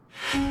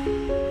Hi,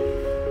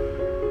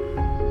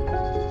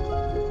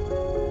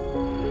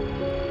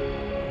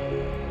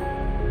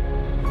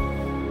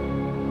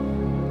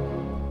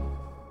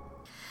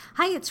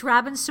 it's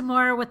Robin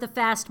Samora with the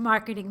Fast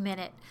Marketing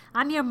Minute.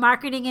 I'm your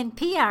marketing and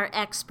PR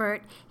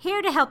expert,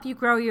 here to help you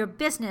grow your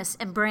business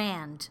and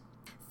brand.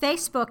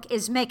 Facebook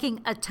is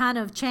making a ton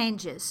of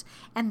changes,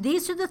 and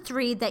these are the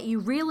 3 that you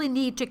really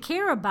need to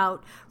care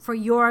about for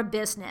your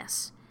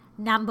business.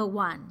 Number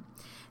 1,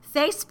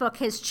 Facebook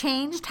has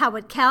changed how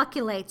it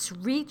calculates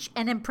reach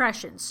and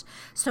impressions.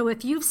 So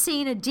if you've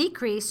seen a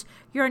decrease,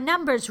 your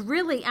numbers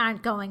really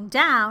aren't going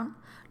down.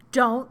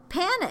 Don't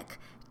panic.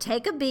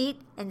 Take a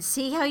beat and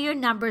see how your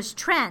numbers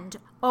trend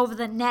over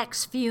the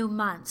next few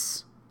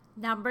months.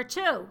 Number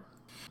 2,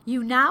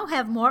 you now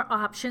have more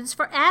options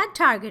for ad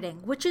targeting,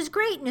 which is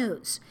great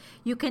news.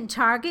 You can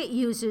target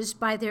users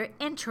by their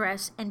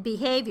interests and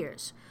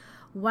behaviors.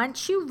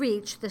 Once you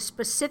reach the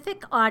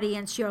specific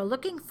audience you're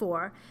looking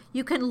for,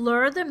 you can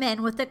lure them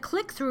in with a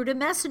click-through to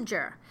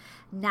Messenger.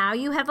 Now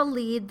you have a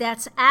lead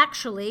that's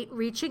actually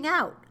reaching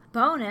out.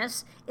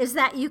 Bonus is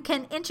that you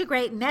can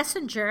integrate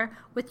Messenger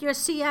with your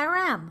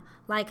CRM,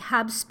 like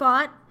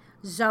HubSpot,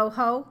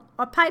 Zoho,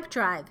 or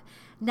Pipedrive.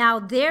 Now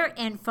their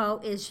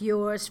info is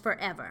yours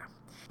forever.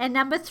 And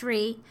number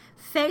 3,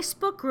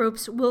 Facebook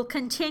groups will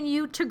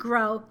continue to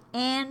grow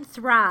and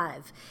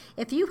thrive.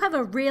 If you have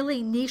a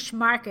really niche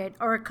market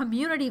or a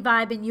community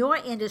vibe in your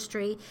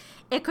industry,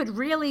 it could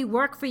really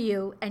work for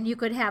you and you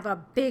could have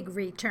a big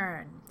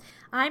return.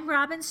 I'm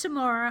Robin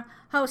Samora,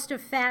 host of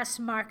Fast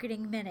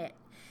Marketing Minute.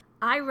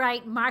 I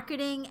write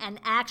marketing and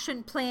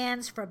action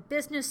plans for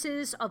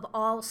businesses of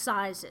all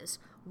sizes.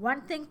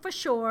 One thing for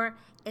sure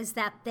is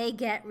that they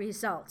get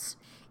results.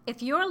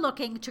 If you're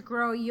looking to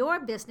grow your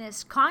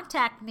business,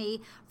 contact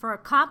me for a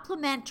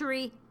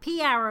complimentary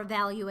PR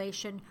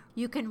evaluation.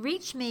 You can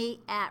reach me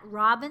at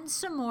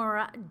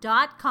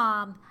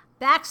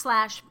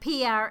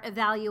robinsamora.com/PR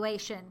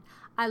evaluation.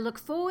 I look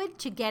forward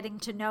to getting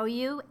to know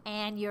you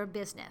and your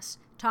business.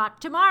 Talk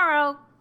tomorrow.